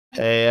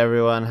Hey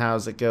everyone,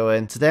 how's it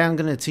going? Today I'm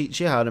going to teach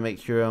you how to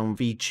make your own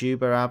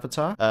Vtuber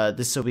avatar.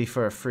 This will be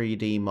for a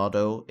 3D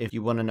model. If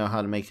you want to know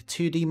how to make a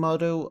 2D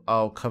model,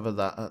 I'll cover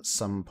that at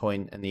some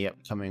point in the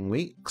upcoming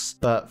weeks.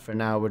 But for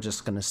now, we're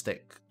just going to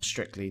stick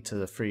strictly to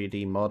the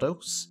 3D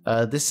models.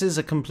 This is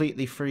a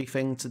completely free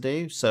thing to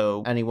do,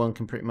 so anyone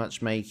can pretty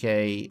much make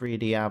a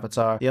 3D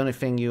avatar. The only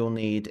thing you'll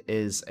need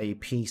is a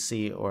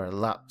PC or a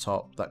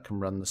laptop that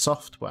can run the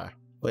software,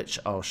 which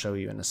I'll show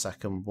you in a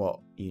second what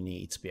you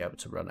need to be able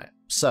to run it.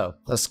 So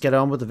let's get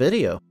on with the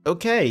video.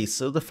 Okay,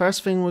 so the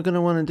first thing we're going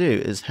to want to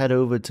do is head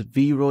over to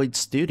Vroid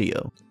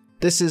Studio.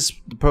 This is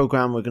the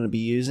program we're going to be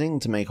using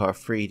to make our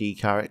 3D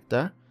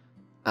character.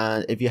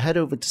 And if you head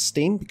over to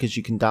Steam, because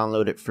you can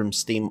download it from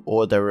Steam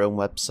or their own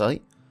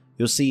website,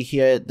 you'll see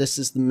here this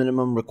is the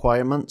minimum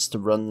requirements to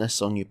run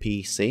this on your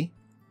PC.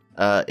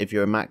 If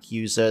you're a Mac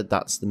user,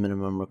 that's the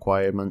minimum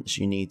requirements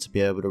you need to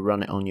be able to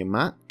run it on your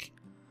Mac.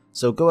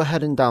 So go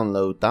ahead and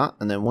download that,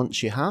 and then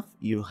once you have,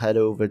 you'll head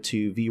over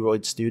to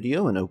Vroid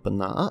Studio and open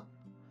that up.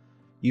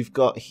 You've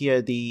got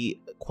here the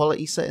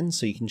quality settings,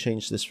 so you can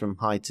change this from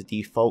high to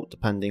default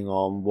depending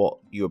on what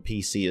your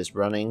PC is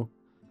running.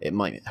 It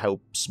might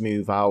help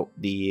smooth out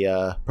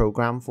the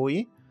program for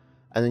you.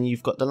 And then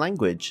you've got the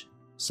language.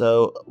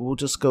 So we'll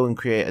just go and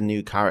create a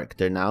new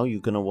character now.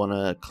 You're going to want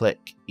to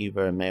click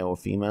either male or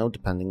female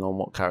depending on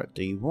what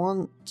character you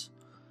want.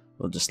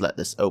 We'll just let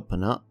this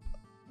open up.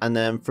 And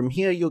then from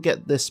here you'll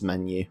get this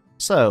menu.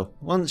 So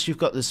once you've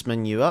got this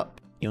menu up,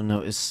 you'll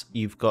notice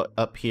you've got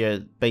up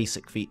here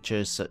basic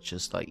features such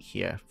as like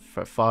here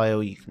for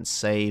file you can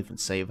save and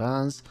save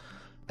as,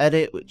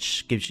 edit,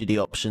 which gives you the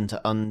option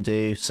to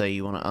undo. Say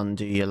you want to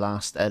undo your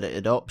last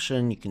edited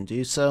option, you can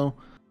do so,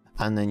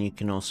 and then you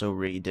can also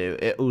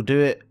redo. It will do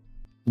it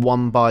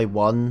one by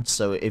one,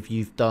 so if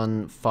you've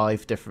done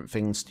 5 different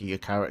things to your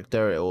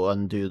character, it will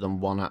undo them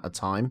one at a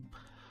time.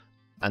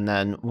 And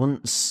then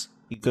once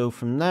you go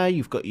from there,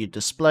 you've got your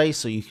display,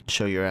 so you can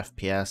show your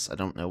FPS. I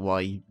don't know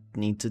why you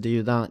need to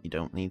do that. You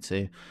don't need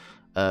to.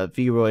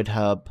 Vroid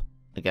Hub,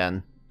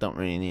 again, don't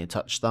really need to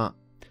touch that.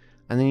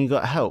 And then you've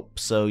got help,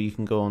 so you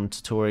can go on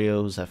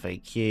tutorials,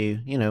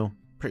 FAQ, you know,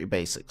 pretty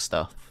basic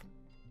stuff.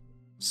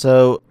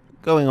 So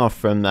going off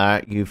from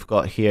there, you've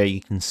got here, you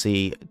can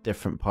see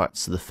different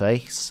parts of the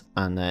face.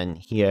 And then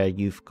here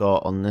you've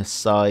got on this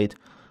side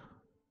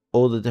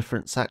all the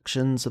different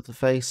sections of the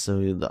face,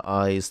 so the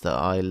eyes, the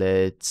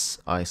eyelids,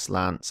 eye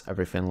slants,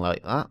 everything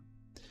like that.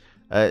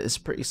 It's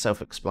pretty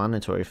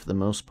self-explanatory for the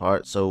most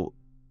part. So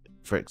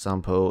for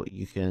example,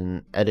 you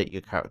can edit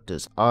your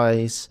character's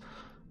eyes,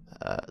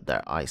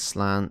 their eye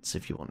slants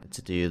if you wanted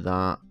to do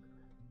that.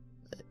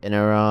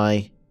 Inner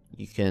eye,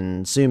 you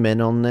can zoom in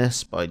on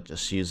this by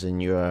just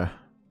using your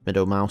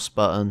middle mouse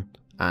button,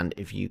 and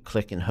if you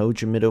click and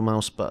hold your middle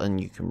mouse button,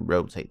 you can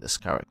rotate this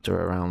character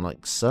around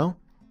like so.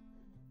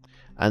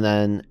 And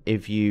then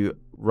if you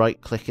right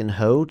click and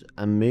hold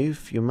and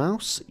move your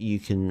mouse, you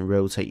can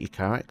rotate your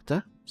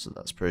character. So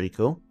that's pretty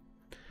cool.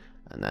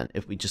 And then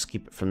if we just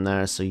keep it from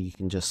there, so you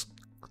can just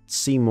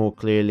see more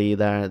clearly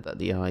there that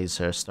the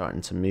eyes are starting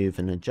to move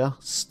and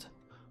adjust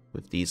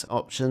with these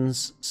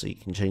options. So you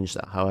can change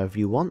that however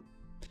you want.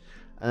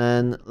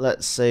 And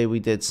let's say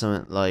we did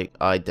something like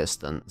eye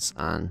distance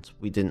and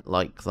we didn't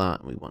like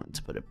that. We wanted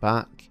to put it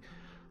back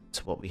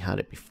to what we had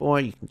it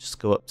before. You can just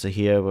go up to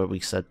here where we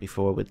said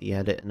before with the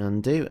edit and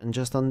undo, and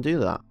just undo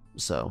that.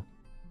 So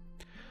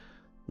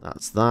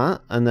that's that.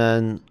 And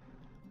then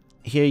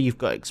here you've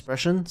got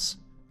expressions.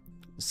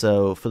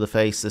 So for the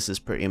face, this is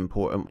pretty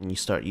important when you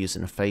start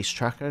using a face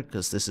tracker,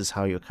 because this is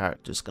how your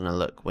character is going to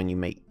look when you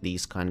make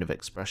these kind of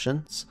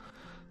expressions.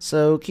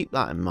 So keep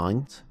that in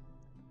mind.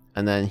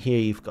 And then here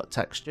you've got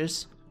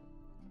textures.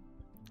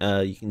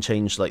 You can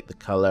change like the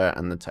color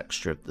and the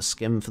texture of the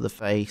skin for the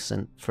face,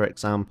 and for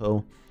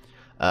example,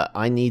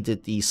 I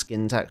needed the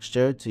skin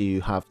texture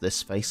to have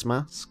this face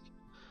mask.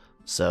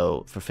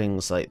 So for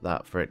things like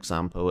that, for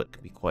example, it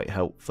could be quite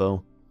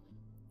helpful.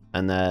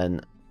 And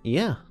then,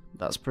 yeah,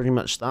 that's pretty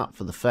much that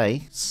for the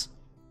face.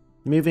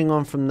 Moving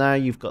on from there,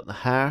 you've got the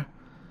hair.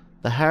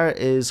 The hair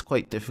is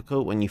quite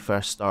difficult when you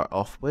first start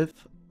off with,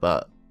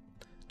 but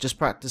just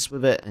practice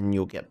with it and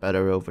you'll get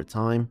better over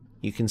time.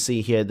 You can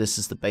see here, this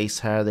is the base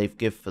hair they've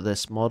given for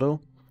this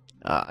model.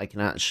 I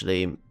can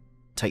actually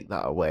take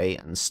that away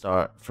and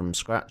start from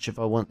scratch if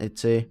I wanted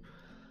to.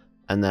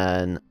 And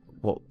then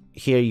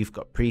here you've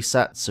got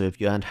presets, so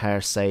if you had hair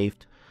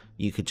saved,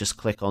 you could just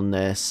click on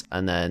this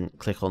and then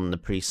click on the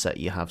preset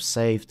you have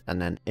saved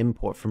and then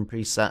import from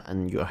preset,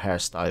 and your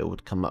hairstyle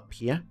would come up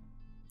here.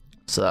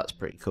 So that's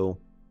pretty cool.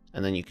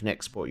 And then you can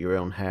export your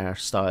own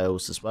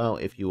hairstyles as well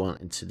if you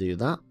wanted to do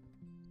that.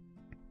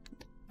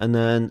 And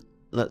then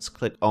let's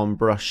click on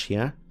brush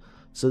here.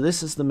 So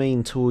this is the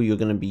main tool you're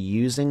going to be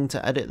using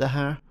to edit the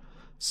hair.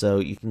 So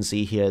you can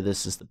see here,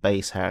 this is the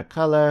base hair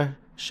color,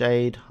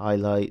 shade,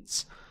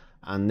 highlights,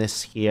 and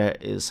this here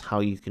is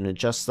how you can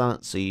adjust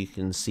that. So you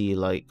can see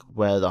like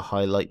where the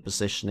highlight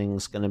positioning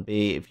is going to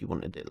be if you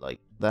wanted it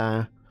like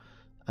there,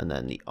 and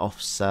then the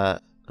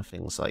offset and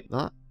things like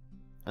that.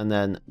 And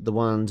then the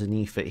one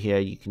underneath it here,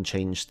 you can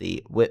change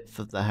the width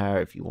of the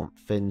hair if you want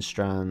thin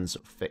strands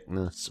or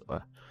thickness,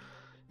 or,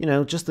 you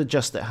know, just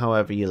adjust it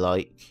however you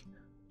like.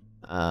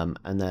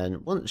 And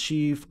then once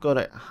you've got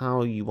it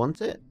how you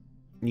want it,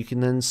 you can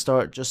then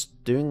start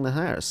just doing the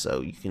hair.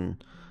 So you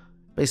can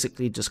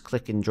basically just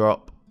click and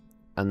drop,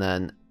 and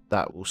then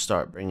that will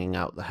start bringing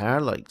out the hair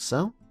like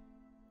so.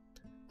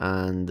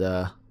 And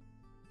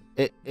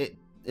it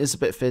is a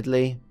bit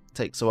fiddly,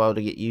 takes a while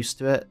to get used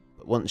to it,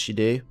 but once you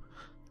do,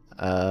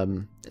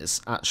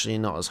 it's actually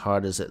not as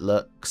hard as it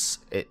looks.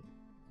 It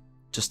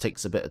just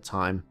takes a bit of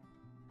time,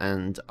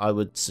 and I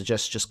would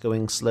suggest just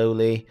going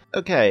slowly.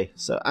 Okay,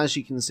 so as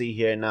you can see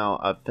here now,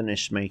 I've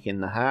finished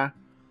making the hair.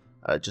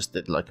 I just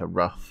did like a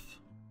rough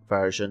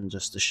version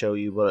just to show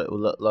you what it will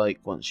look like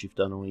once you've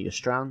done all your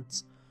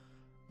strands.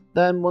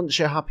 Then once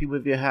you're happy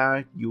with your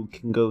hair, you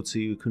can go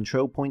to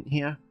control point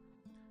here.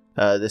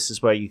 This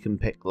is where you can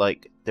pick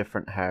like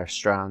different hair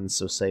strands.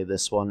 So say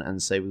this one,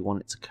 and say we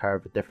want it to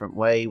curve a different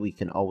way, we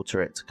can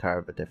alter it to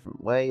curve a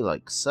different way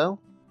like so.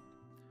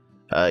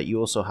 You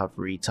also have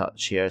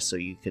retouch here, so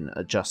you can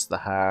adjust the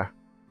hair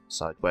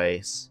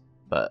sideways,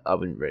 but I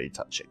wouldn't really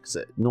touch it because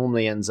it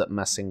normally ends up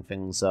messing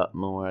things up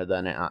more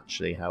than it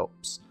actually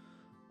helps.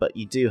 But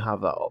you do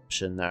have that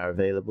option there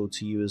available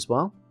to you as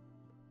well.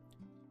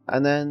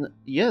 And then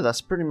yeah,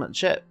 that's pretty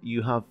much it.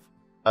 You have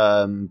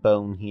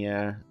bone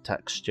here,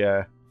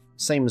 texture,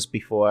 same as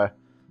before,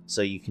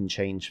 so you can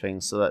change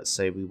things. So let's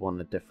say we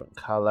want a different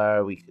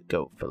color, we could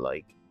go for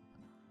like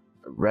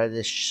a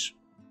reddish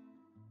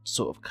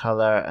sort of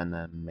color, and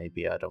then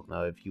maybe, I don't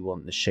know, if you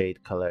want the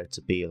shade color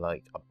to be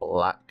like a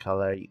black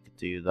color, you could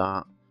do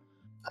that,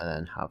 and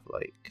then have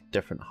like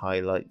different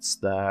highlights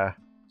there.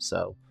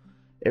 So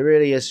it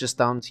really is just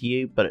down to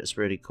you, but it's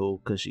really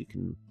cool because you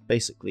can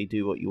basically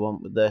do what you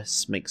want with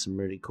this, make some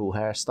really cool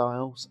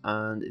hairstyles,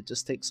 and it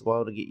just takes a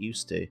while to get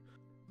used to.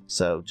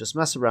 So just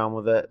mess around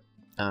with it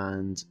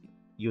and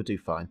you'll do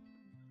fine.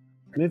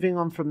 Moving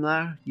on from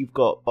there, you've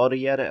got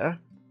body editor.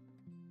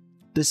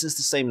 This is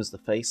the same as the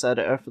face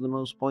editor for the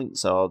most part,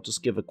 so I'll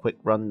just give a quick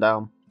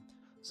rundown.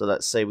 So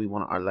let's say we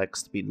want our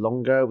legs to be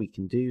longer, we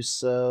can do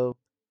so.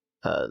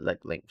 Leg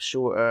length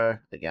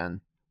shorter,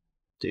 again,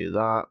 do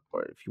that.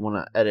 Or if you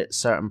want to edit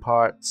certain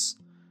parts,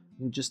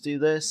 you can just do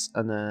this,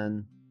 and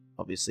then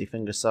obviously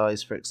finger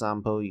size, for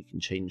example, you can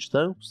change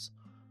those.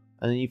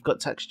 And then you've got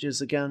textures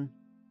again.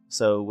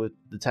 So with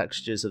the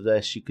textures of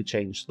this, you could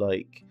change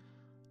like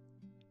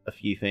a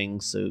few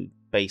things. So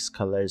base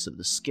colors of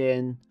the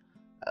skin.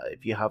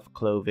 If you have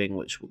clothing,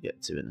 which we'll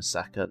get to in a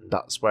second,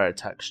 that's where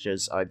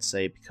textures, I'd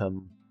say,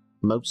 become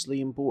mostly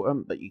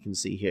important. But you can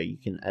see here, you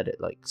can edit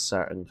like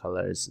certain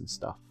colors and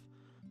stuff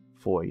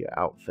for your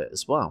outfit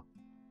as well,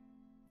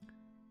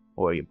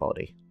 or your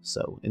body.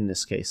 So in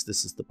this case,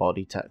 this is the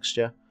body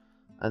texture.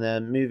 And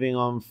then moving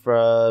on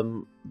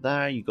from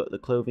there, you got the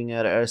clothing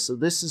editor. So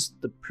this is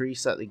the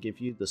preset they give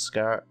you, the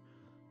skirt.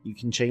 You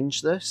can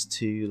change this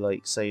to,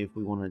 like, say if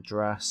we want a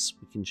dress,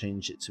 we can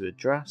change it to a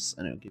dress,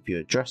 and it'll give you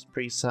a dress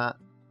preset.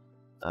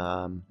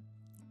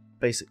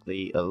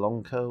 Basically a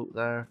long coat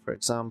there, for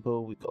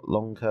example, we've got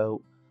long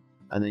coat,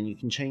 and then you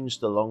can change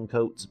the long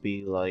coat to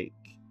be like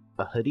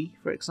a hoodie,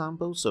 for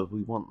example. So if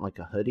we want like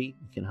a hoodie,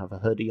 we can have a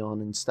hoodie on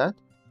instead.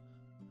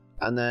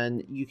 And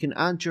then you can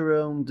add your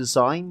own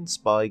designs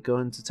by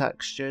going to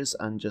textures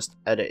and just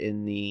edit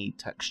in the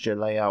texture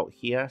layout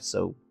here.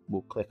 So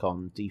we'll click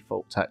on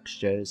default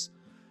textures,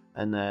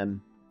 and then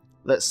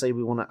let's say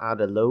we want to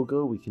add a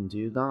logo, we can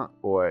do that.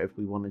 Or if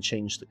we want to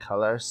change the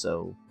color,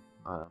 so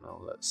I don't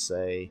know, let's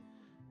say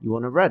you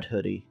want a red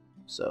hoodie,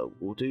 so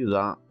we'll do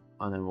that,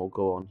 and then we'll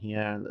go on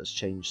here, let's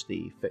change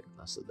the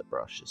thickness of the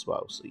brush as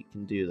well. So you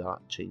can do that,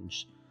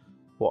 change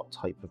what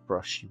type of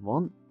brush you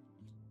want.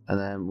 And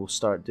then we'll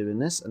start doing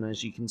this, and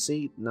as you can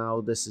see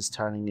now, this is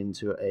turning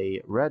into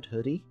a red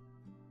hoodie.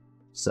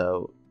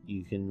 So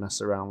you can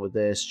mess around with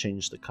this,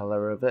 change the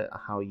color of it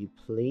how you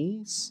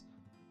please.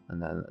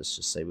 And then let's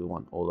just say we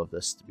want all of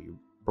this to be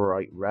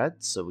bright red,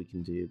 so we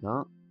can do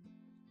that.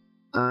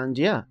 And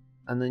yeah,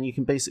 and then you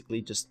can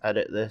basically just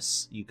edit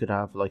this. You could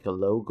have like a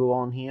logo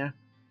on here.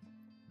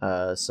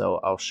 So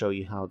I'll show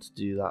you how to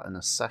do that in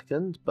a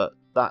second, but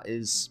that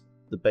is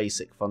the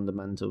basic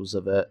fundamentals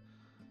of it.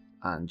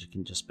 And you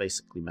can just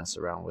basically mess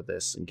around with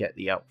this and get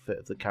the outfit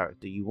of the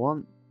character you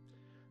want.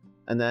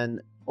 And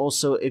then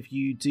also, if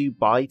you do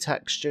buy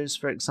textures,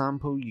 for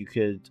example, you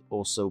could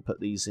also put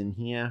these in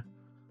here.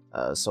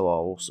 So I'll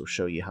also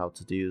show you how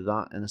to do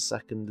that in a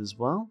second as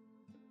well.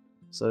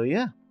 So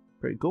yeah,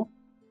 pretty cool.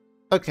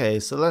 Okay,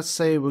 so let's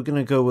say we're going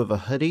to go with a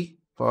hoodie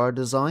for our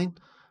design,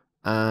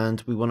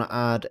 and we want to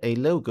add a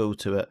logo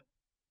to it.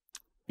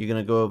 You're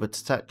going to go over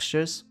to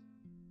textures,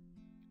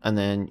 and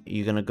then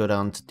you're going to go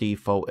down to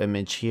default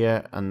image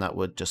here, and that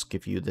would just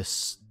give you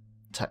this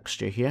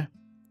texture here.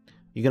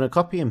 You're going to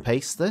copy and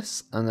paste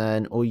this, and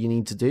then all you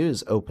need to do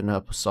is open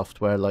up a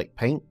software like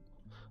Paint.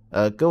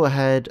 Go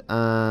ahead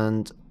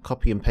and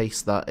copy and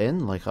paste that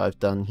in like I've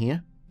done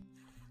here.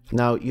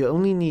 Now you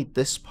only need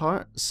this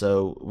part,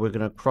 so we're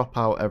going to crop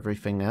out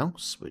everything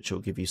else, which will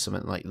give you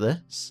something like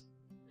this.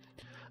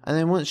 And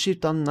then once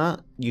you've done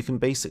that, you can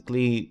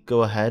basically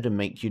go ahead and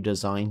make your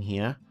design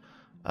here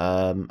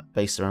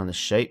based around the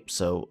shape.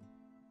 So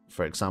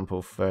for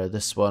example, for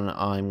this one,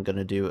 I'm going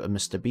to do a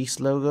Mr.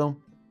 Beast logo.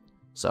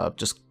 So I've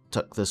just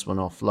took this one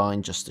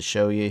offline just to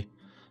show you.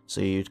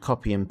 So you'd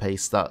copy and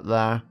paste that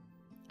there.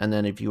 And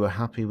then if you were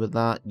happy with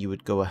that, you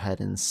would go ahead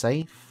and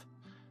save.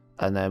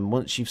 And then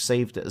once you've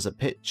saved it as a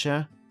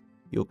picture,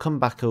 you'll come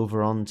back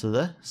over onto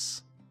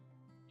this.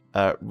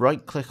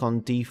 Right click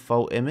on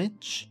default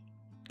image.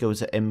 Go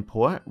to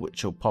import,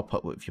 which will pop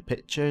up with your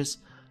pictures.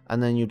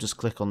 And then you'll just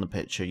click on the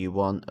picture you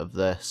want of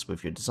this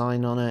with your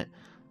design on it.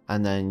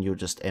 And then you'll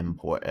just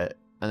import it.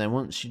 And then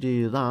once you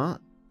do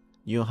that,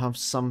 you'll have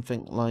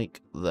something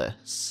like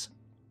this.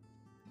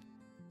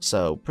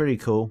 So pretty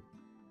cool.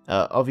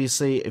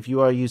 Obviously, if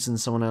you are using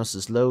someone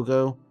else's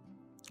logo,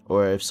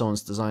 or if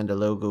someone's designed a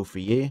logo for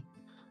you,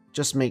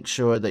 just make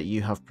sure that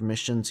you have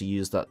permission to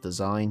use that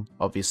design.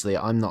 Obviously,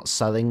 I'm not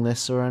selling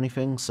this or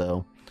anything,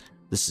 so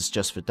this is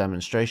just for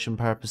demonstration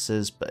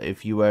purposes. But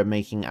if you were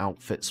making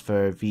outfits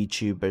for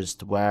VTubers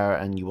to wear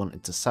and you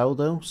wanted to sell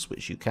those,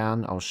 which you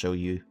can, I'll show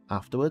you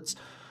afterwards,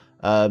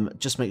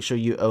 just make sure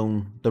you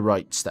own the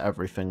rights to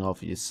everything,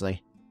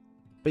 obviously.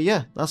 But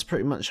yeah, that's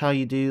pretty much how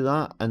you do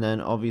that. And then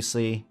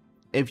obviously,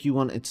 if you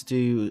wanted to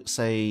do,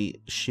 say,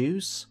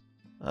 shoes,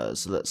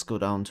 so let's go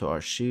down to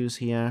our shoes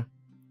here.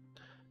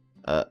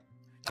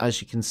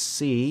 As you can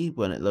see,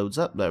 when it loads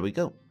up, there we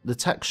go. The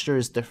texture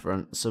is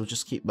different, so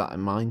just keep that in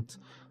mind.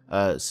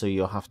 So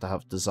you'll have to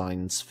have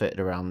designs fitted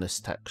around this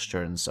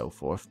texture and so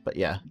forth. But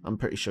yeah, I'm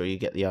pretty sure you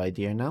get the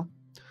idea now.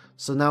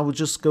 So now we'll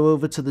just go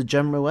over to the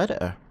general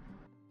editor.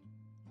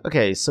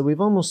 Okay, so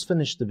we've almost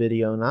finished the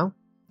video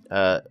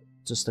now.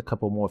 Just a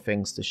couple more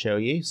things to show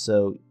you.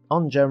 So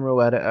on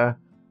general editor,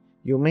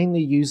 you'll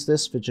mainly use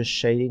this for just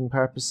shading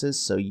purposes.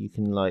 So you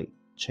can like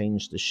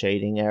change the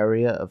shading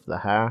area of the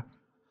hair,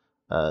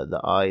 the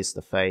eyes,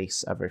 the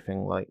face,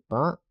 everything like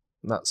that.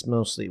 That's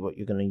mostly what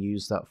you're going to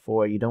use that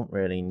for. You don't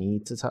really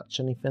need to touch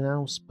anything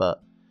else,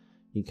 but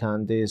you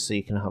can do, so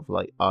you can have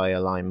like eye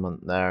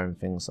alignment there and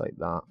things like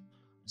that.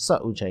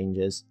 Subtle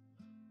changes.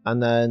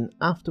 And then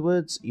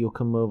afterwards, you'll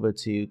come over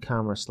to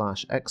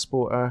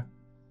camera/exporter,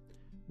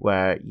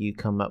 where you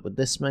come up with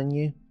this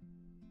menu.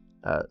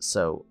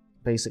 So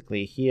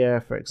basically here,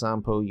 for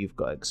example, you've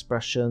got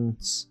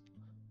expressions,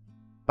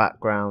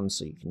 background,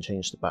 so you can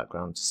change the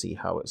background to see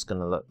how it's going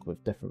to look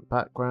with different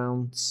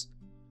backgrounds.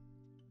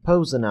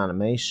 Pose and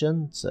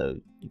animation, so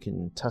you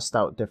can test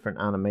out different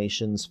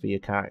animations for your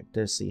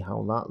character, see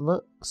how that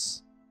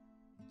looks.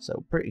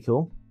 So pretty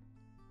cool.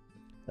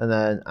 And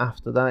then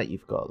after that,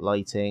 you've got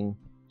lighting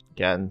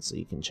again, so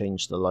you can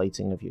change the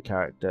lighting of your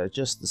character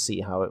just to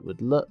see how it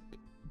would look.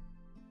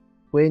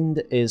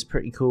 Wind is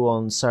pretty cool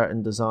on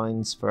certain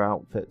designs for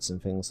outfits and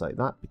things like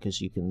that,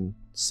 because you can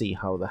see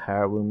how the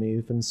hair will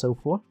move and so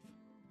forth.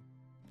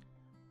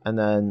 And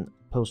then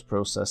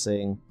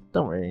post-processing,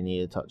 don't really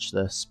need to touch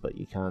this, but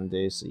you can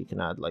do, so you can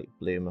add like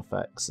bloom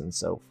effects and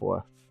so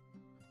forth.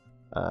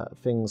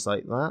 Things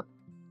like that.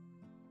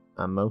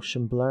 And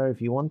motion blur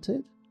if you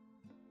wanted.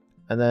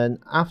 And then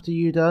after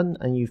you're done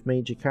and you've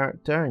made your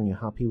character and you're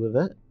happy with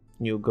it,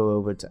 you'll go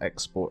over to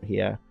export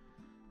here.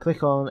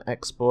 Click on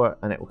export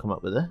and it will come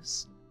up with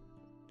this.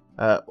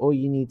 All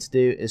you need to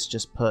do is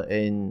just put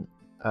in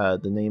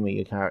the name of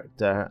your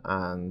character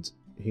and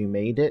who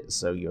made it,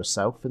 so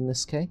yourself in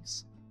this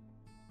case.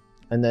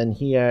 And then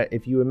here,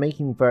 if you were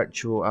making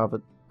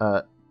virtual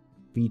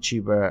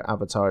VTuber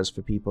avatars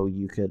for people,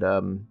 you could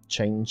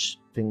change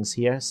things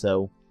here.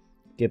 So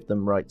give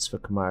them rights for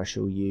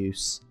commercial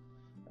use,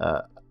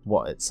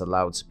 what it's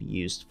allowed to be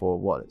used for,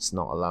 what it's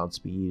not allowed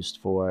to be used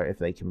for, if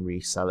they can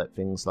resell it,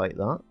 things like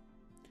that.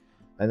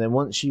 And then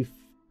once you've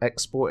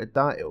exported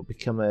that, it will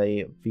become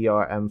a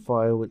VRM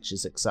file, which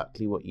is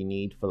exactly what you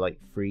need for like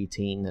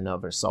Teen and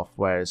other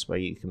softwares where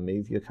you can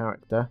move your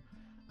character.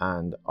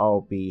 And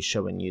I'll be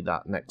showing you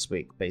that next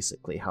week,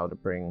 basically how to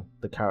bring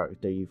the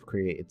character you've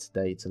created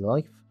today to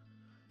life.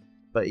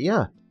 But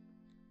yeah,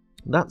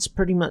 that's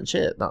pretty much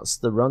it. That's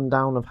the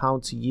rundown of how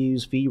to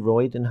use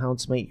Vroid and how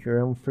to make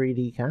your own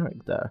 3D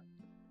character.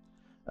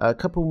 A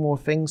couple more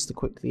things to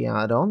quickly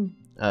add on.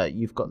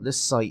 You've got this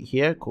site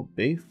here called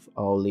Booth.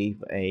 I'll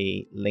leave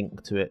a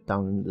link to it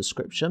down in the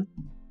description.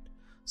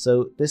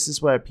 So this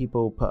is where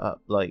people put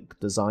up like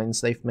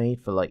designs they've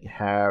made for like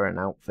hair and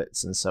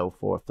outfits and so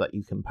forth that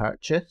you can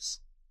purchase.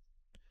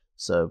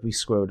 So if we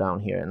scroll down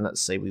here and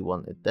let's say we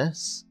wanted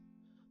this,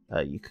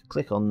 you could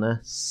click on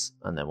this,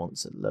 and then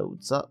once it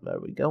loads up,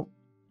 there we go.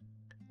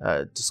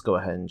 Just go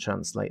ahead and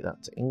translate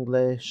that to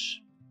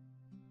English.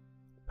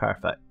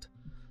 Perfect.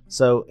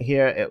 So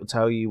here it will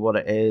tell you what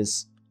it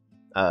is.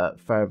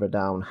 Further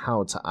down,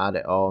 how to add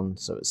it on.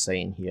 So it's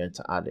saying here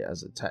to add it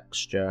as a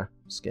texture,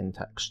 skin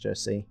texture,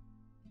 see?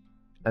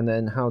 And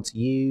then how to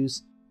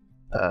use.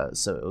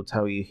 So it will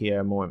tell you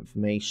here more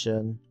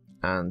information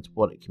and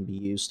what it can be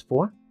used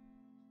for.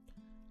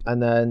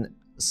 And then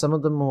some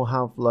of them will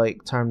have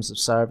like terms of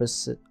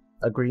service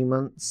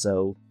agreements.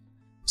 So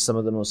Some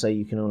of them will say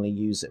you can only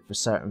use it for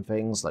certain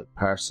things like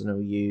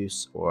personal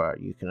use, or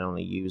you can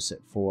only use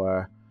it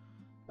for,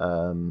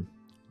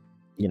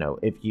 you know,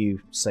 if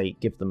you say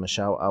give them a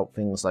shout out,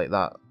 things like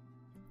that.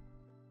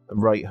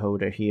 Right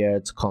holder here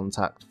to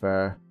contact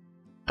for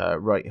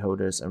right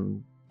holders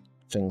and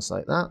things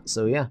like that.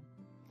 So yeah,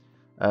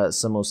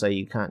 some will say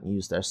you can't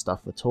use their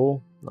stuff at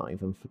all, not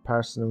even for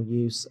personal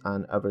use,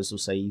 and others will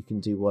say you can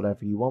do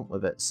whatever you want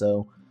with it.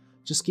 So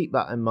just keep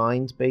that in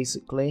mind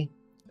basically,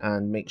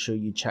 and make sure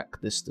you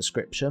check this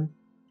description.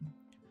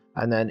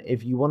 And then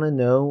if you want to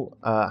know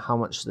how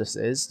much this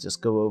is,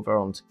 just go over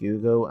onto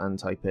Google and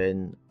type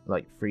in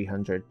like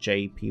 300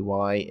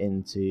 JPY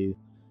into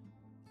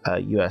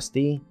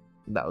USD.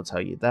 That will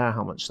tell you there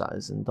how much that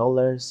is in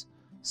dollars.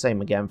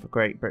 Same again for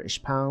Great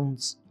British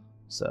Pounds.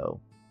 So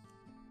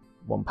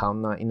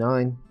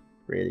 £1.99,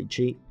 really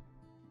cheap.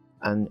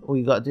 And all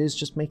you got to do is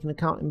just make an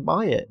account and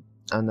buy it.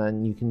 And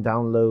then you can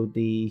download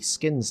the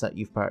skins that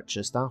you've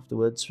purchased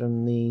afterwards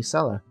from the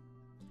seller.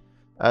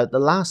 The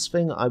last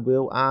thing I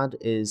will add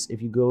is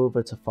if you go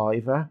over to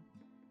Fiverr,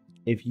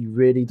 if you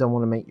really don't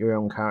want to make your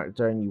own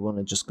character and you want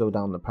to just go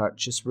down the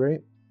purchase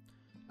route,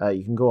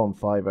 you can go on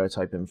Fiverr,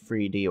 type in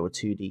 3D or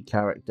 2D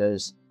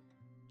characters,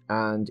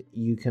 and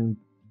you can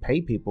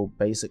pay people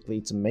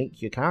basically to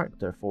make your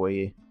character for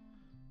you.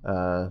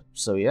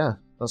 So yeah,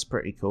 that's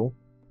pretty cool.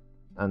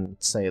 And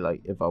say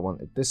like if I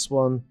wanted this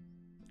one,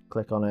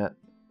 click on it.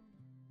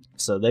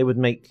 So they would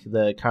make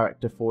the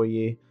character for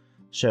you,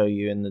 show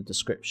you in the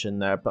description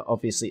there, but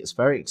obviously it's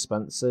very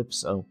expensive,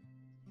 so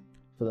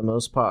for the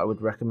most part I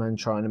would recommend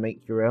trying to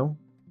make your own.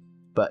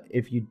 But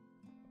if you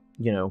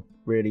know,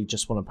 really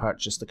just want to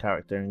purchase the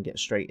character and get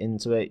straight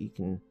into it, you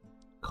can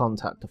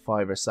contact a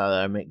Fiverr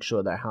seller, make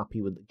sure they're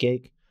happy with the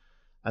gig,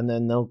 and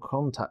then they'll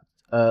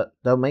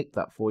make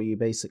that for you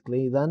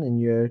basically then, and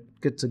you're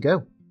good to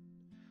go.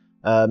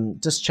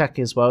 Just check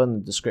as well in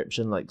the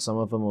description, like some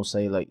of them will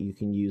say like you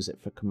can use it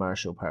for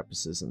commercial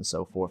purposes and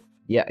so forth,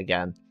 yet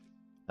again,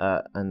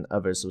 and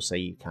others will say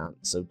you can't,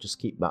 so just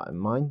keep that in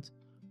mind.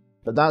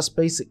 But that's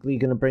basically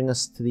going to bring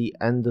us to the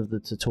end of the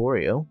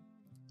tutorial.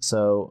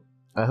 So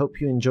I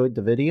hope you enjoyed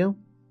the video,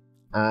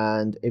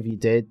 and if you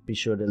did, be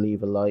sure to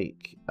leave a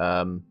like,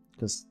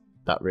 because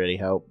that really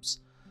helps,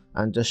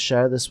 and just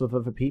share this with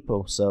other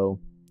people, so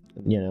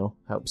you know,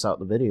 helps out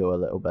the video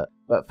a little bit.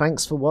 But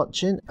thanks for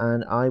watching,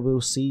 and I will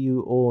see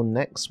you all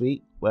next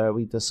week where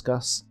we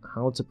discuss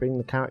how to bring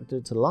the character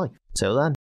to life. Till then.